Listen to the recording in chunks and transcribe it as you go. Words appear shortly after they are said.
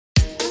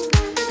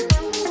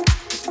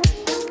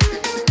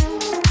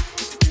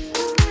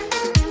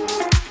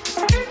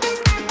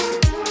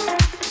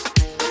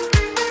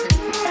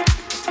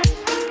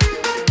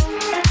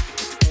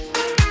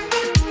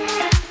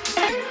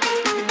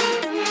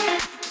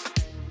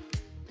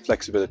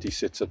Flexibility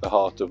sits at the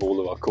heart of all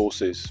of our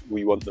courses.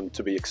 We want them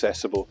to be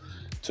accessible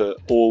to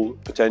all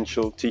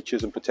potential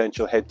teachers and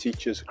potential head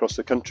teachers across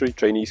the country.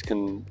 Trainees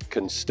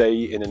can stay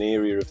in an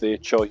area of their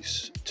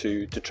choice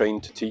to train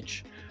to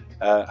teach.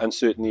 And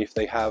certainly if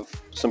they have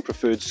some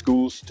preferred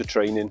schools to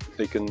train in,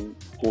 they can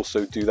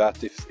also do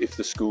that if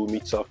the school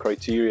meets our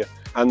criteria.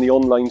 And the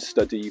online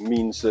study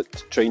means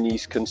that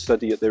trainees can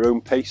study at their own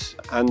pace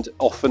and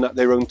often at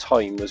their own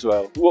time as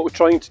well. What we're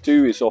trying to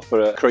do is offer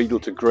a cradle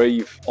to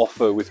grave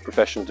offer with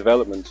professional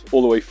development,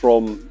 all the way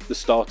from the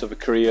start of a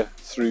career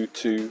through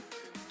to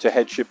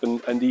headship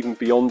and even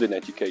beyond in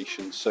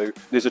education. So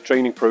there's a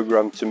training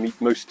programme to meet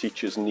most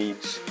teachers'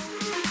 needs.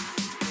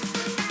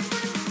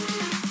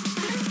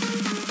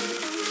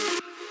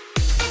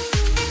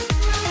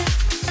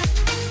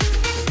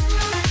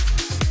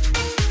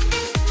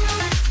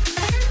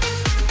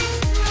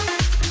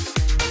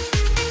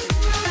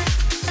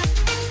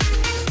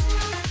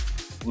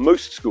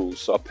 Most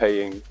schools are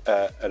paying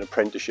an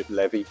apprenticeship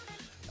levy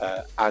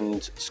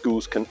and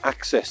schools can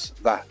access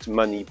that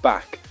money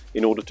back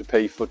in order to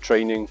pay for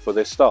training for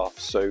their staff.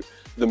 So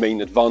the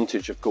main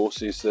advantage, of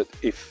course, is that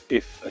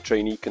if a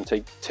trainee can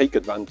take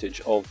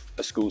advantage of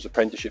a school's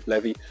apprenticeship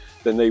levy,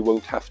 then they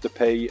won't have to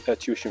pay a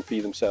tuition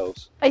fee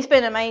themselves. It's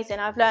been amazing.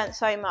 I've learned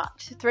so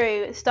much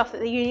through stuff that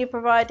the uni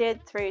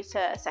provided, through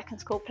to second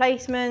school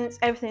placements.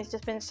 Everything's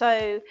just been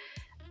so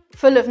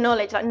full of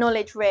knowledge, like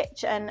knowledge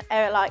rich, and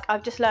like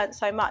I've just learned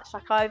so much.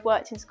 Like I've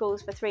worked in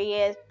schools for 3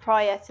 years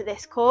prior to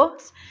this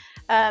course,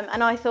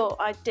 and I thought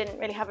I didn't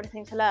really have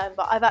anything to learn,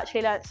 but I've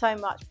actually learned so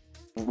much.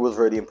 It was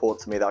really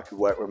important to me that I could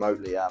work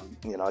remotely.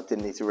 You know, I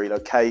didn't need to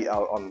relocate.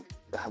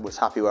 I was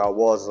happy where I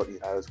was. You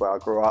know, it was where I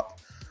grew up,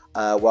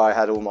 where I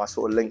had all my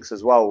sort of links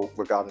as well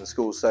regarding the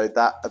school. So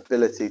that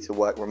ability to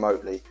work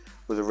remotely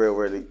was a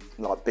really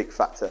big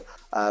factor,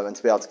 and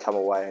to be able to come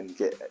away and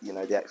get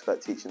the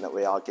expert teaching that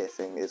we are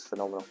getting is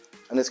phenomenal.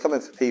 And it's coming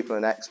for people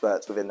and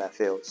experts within their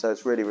field, so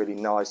it's really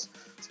nice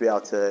to be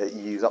able to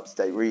use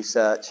up-to-date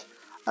research,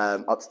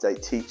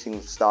 up-to-date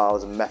teaching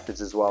styles and methods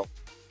as well.